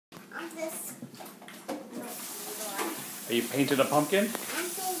This. Are you painting a pumpkin? I'm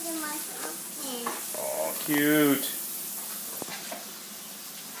painting my pumpkin. Oh, cute.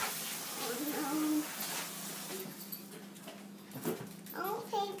 I'll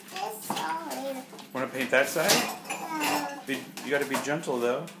paint this side. Want to paint that side? You got to be gentle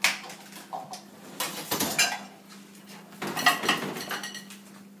though.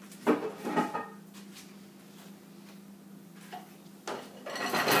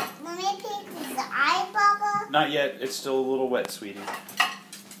 Let me paint the eye, Baba. Not yet. It's still a little wet, sweetie.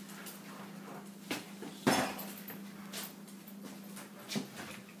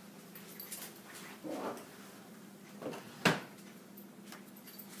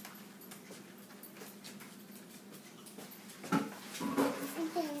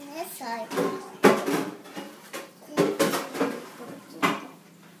 This side.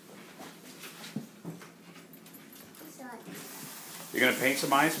 You're gonna paint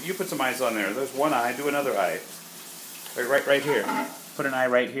some eyes. You put some eyes on there. There's one eye. Do another eye. Right here. Put an eye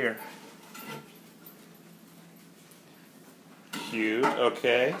right here. Cute.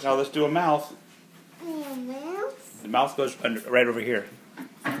 Okay. Now let's do a mouth. The mouth goes right over here.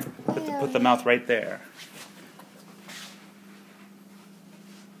 Put the mouth right there.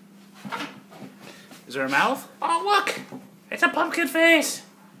 Is there a mouth? Oh, look! It's a pumpkin face!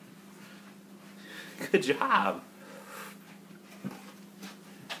 Good job.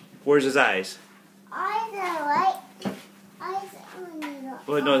 Where's his eyes? Eyes are right. Eyes on the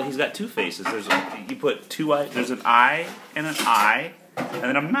Well, no, he's got two faces. You put two eyes. There's an eye, and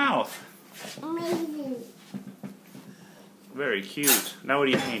then a mouth. Amazing. Very cute. Now what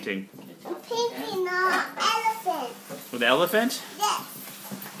are you painting? I'm painting an elephant. An elephant? Yes.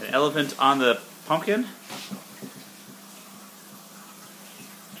 An elephant on the pumpkin?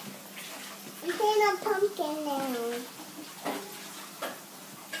 I'm painting a pumpkin now.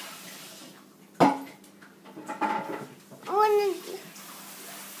 I want to...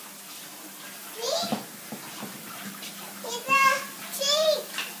 See? It's a cheek.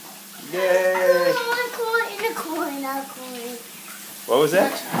 Yay! A coin. What was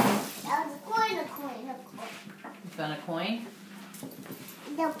that? That was a coin. You found a coin?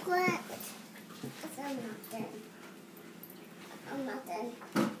 The plant. I'm not done.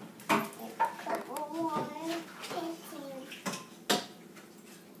 A couple more painting.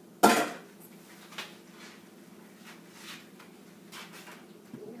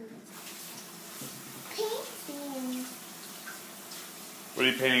 Painting. What are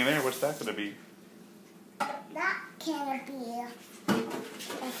you painting there? What's that going to be? That can't be. I'm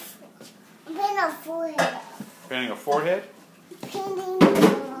painting a forehead. Painting a forehead? Painting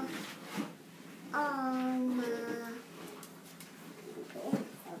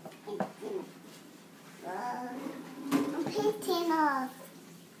I'm painting a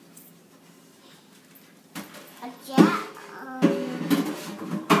jack,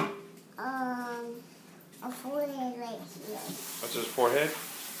 a forehead right here. What's his forehead?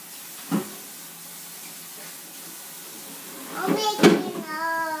 I'm making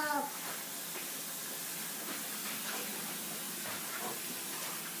up.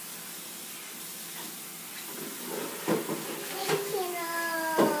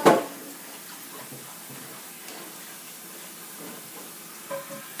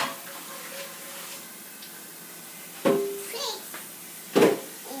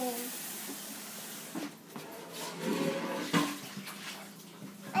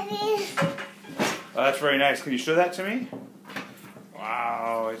 Oh, that's very nice. Can you show that to me?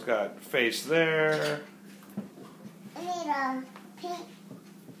 Wow, he's got face there. I need paint.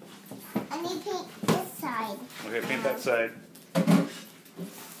 I need paint this side. Okay, paint that side. I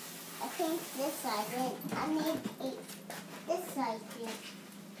paint this side. I need paint this side too.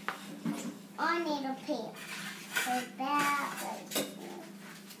 I need a paint like that, like this.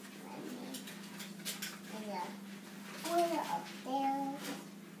 Put it up there.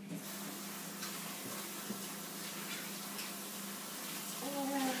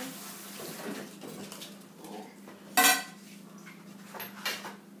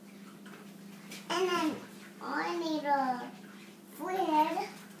 And then I need a forehead.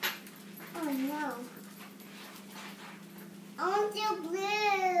 Oh no. I want to do blue.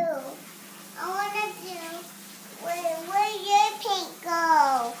 I want to do, where'd your paint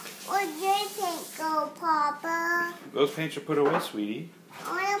go? Where'd your paint go, Papa? Those paints are put away, sweetie. I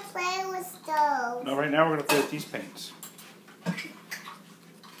want to play with those. No, right now we're going to play with these paints.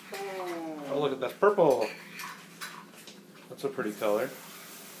 Oh, look at that purple. That's a pretty color.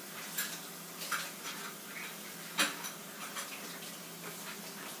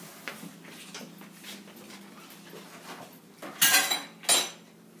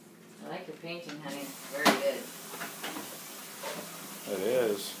 like your painting, honey. Very good. It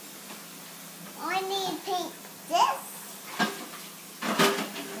is. I need to paint this.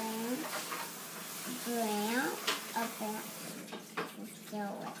 Brown. Okay.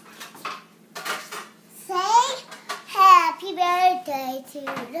 Still wet. Say happy birthday to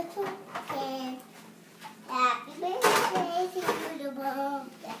the pumpkin. Happy birthday to the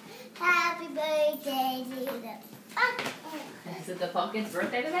pumpkin. Happy birthday to the pumpkin. Is it the pumpkin's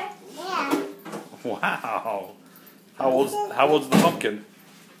birthday today? Yeah. Wow. How old's the pumpkin?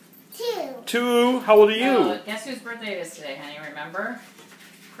 2. 2. How old are you? Oh, guess whose birthday it is today, honey? Remember?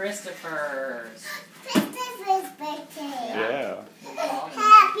 Christopher's. Christopher's birthday. Yeah. Well,